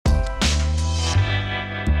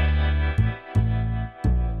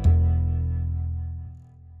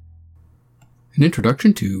An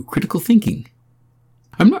introduction to critical thinking.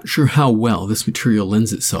 I'm not sure how well this material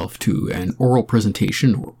lends itself to an oral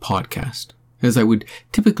presentation or podcast, as I would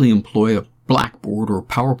typically employ a blackboard or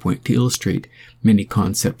PowerPoint to illustrate many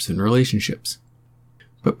concepts and relationships.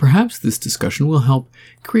 But perhaps this discussion will help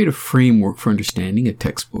create a framework for understanding a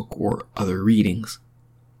textbook or other readings.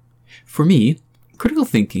 For me, critical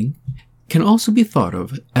thinking can also be thought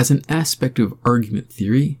of as an aspect of argument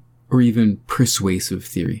theory or even persuasive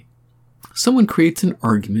theory. Someone creates an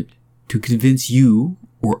argument to convince you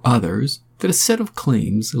or others that a set of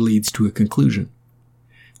claims leads to a conclusion.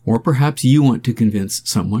 Or perhaps you want to convince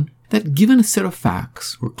someone that given a set of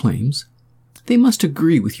facts or claims, they must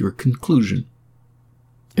agree with your conclusion.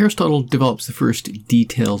 Aristotle develops the first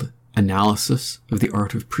detailed analysis of the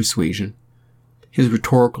art of persuasion. His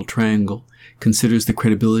rhetorical triangle considers the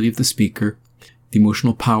credibility of the speaker, the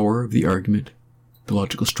emotional power of the argument, the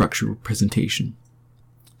logical structure of presentation.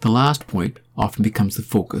 The last point often becomes the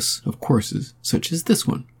focus of courses such as this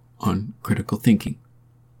one on critical thinking.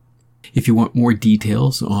 If you want more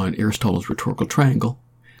details on Aristotle's rhetorical triangle,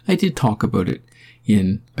 I did talk about it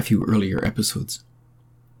in a few earlier episodes.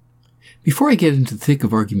 Before I get into the thick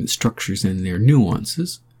of argument structures and their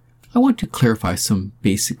nuances, I want to clarify some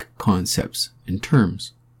basic concepts and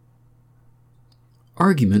terms.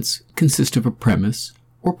 Arguments consist of a premise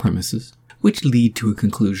or premises which lead to a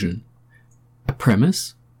conclusion. A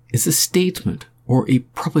premise is a statement or a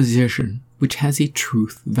proposition which has a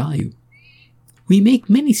truth value. We make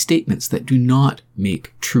many statements that do not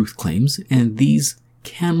make truth claims, and these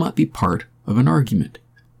cannot be part of an argument.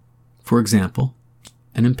 For example,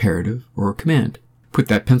 an imperative or a command. Put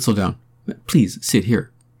that pencil down. Please sit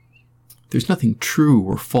here. There's nothing true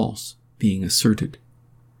or false being asserted.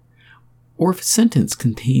 Or if a sentence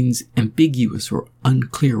contains ambiguous or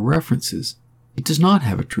unclear references, it does not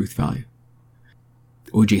have a truth value.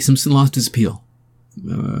 O.J. Simpson lost his appeal.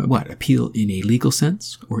 Appeal in a legal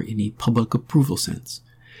sense or in a public approval sense?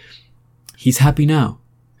 He's happy now.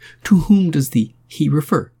 To whom does the he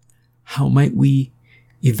refer? How might we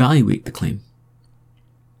evaluate the claim?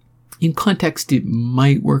 In context, it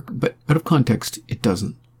might work, but out of context, it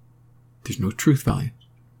doesn't. There's no truth value.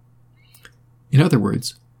 In other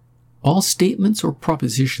words, all statements or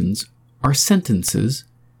propositions are sentences,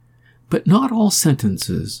 but not all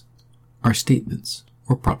sentences are statements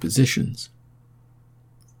or propositions.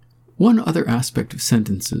 One other aspect of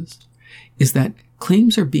sentences is that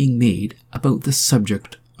claims are being made about the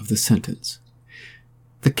subject of the sentence.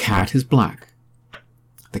 The cat is black.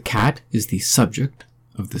 The cat is the subject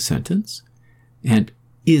of the sentence, and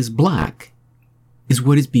is black is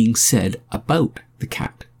what is being said about the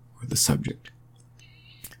cat or the subject.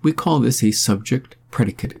 We call this a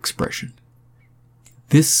subject-predicate expression.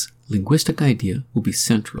 This linguistic idea will be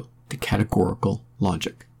central to categorical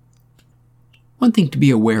logic. One thing to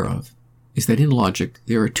be aware of is that in logic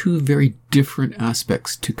there are two very different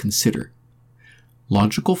aspects to consider: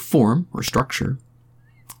 logical form or structure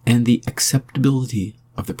and the acceptability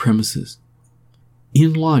of the premises.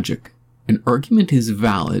 In logic, an argument is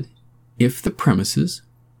valid if the premises,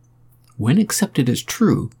 when accepted as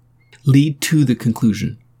true, lead to the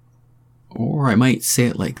conclusion. Or I might say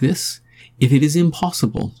it like this: if it is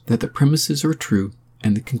impossible that the premises are true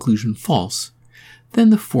and the conclusion false, then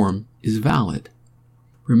the form is valid.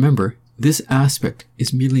 Remember, this aspect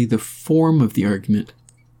is merely the form of the argument,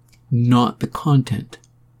 not the content.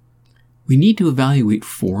 We need to evaluate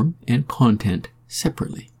form and content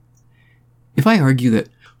separately. If I argue that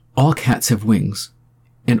all cats have wings,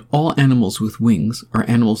 and all animals with wings are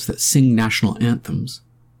animals that sing national anthems,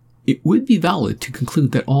 it would be valid to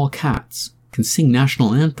conclude that all cats can sing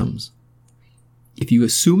national anthems. If you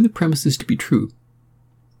assume the premises to be true,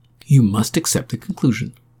 you must accept the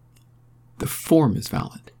conclusion. The form is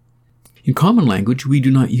valid. In common language, we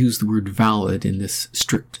do not use the word valid in this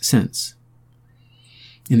strict sense.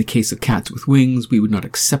 In the case of cats with wings, we would not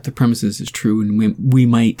accept the premises as true, and we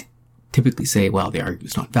might typically say, well, the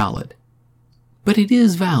argument is not valid. But it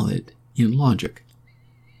is valid in logic.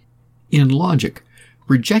 In logic,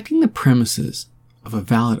 rejecting the premises of a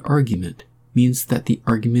valid argument means that the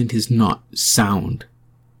argument is not sound.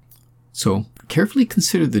 So, carefully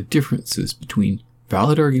consider the differences between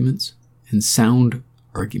valid arguments and sound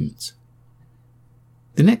arguments.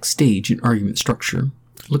 The next stage in argument structure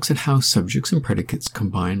looks at how subjects and predicates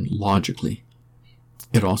combine logically.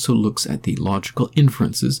 It also looks at the logical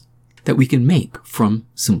inferences that we can make from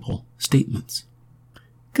simple statements.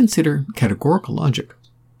 Consider categorical logic.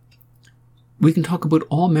 We can talk about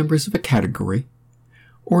all members of a category,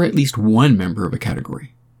 or at least one member of a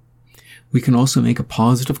category. We can also make a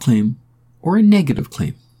positive claim or a negative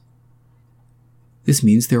claim. This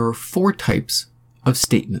means there are 4 types of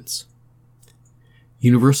statements.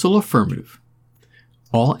 Universal affirmative.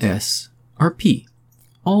 All S are P.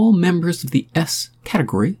 All members of the S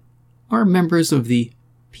category are members of the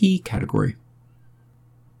P category.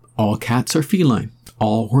 All cats are feline.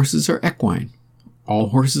 All horses are equine. All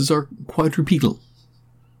horses are quadrupedal.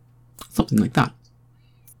 Something like that.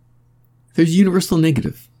 There's universal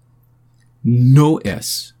negative. No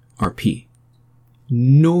S are P.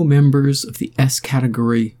 No members of the S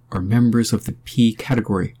category are members of the P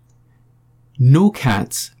category. No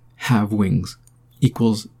cats have wings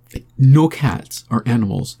equals no cats are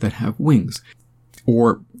animals that have wings.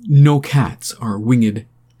 Or no cats are winged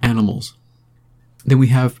animals. Then we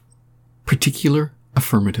have particular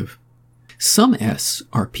affirmative. Some S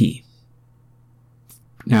are P.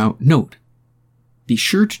 Now note, be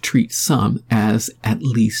sure to treat some as at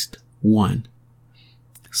least one.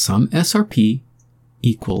 Some S are P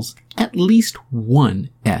equals at least one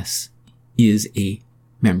S is a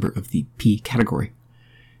member of the P category.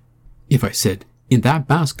 If I said, in that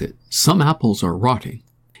basket, some apples are rotting,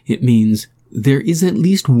 it means there is at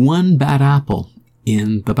least one bad apple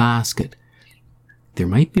in the basket. There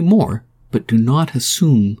might be more, but do not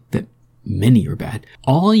assume that many are bad.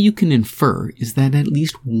 All you can infer is that at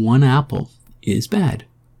least one apple is bad.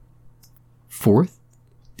 Fourth,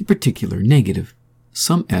 the particular negative.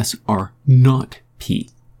 Some S are not P.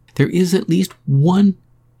 There is at least one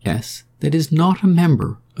S that is not a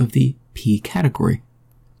member of the P category.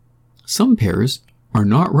 Some pears are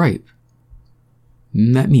not ripe.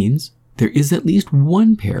 That means there is at least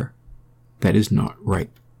one pear that is not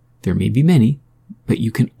ripe. There may be many, but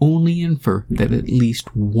you can only infer that at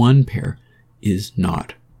least one pear is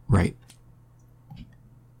not ripe.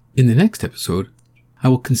 In the next episode, I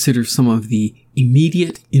will consider some of the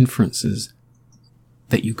immediate inferences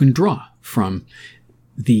that you can draw from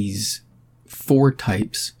these 4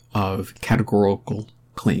 types of categorical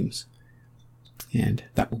claims. And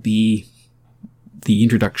that will be the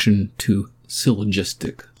introduction to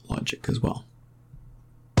syllogistic logic as well.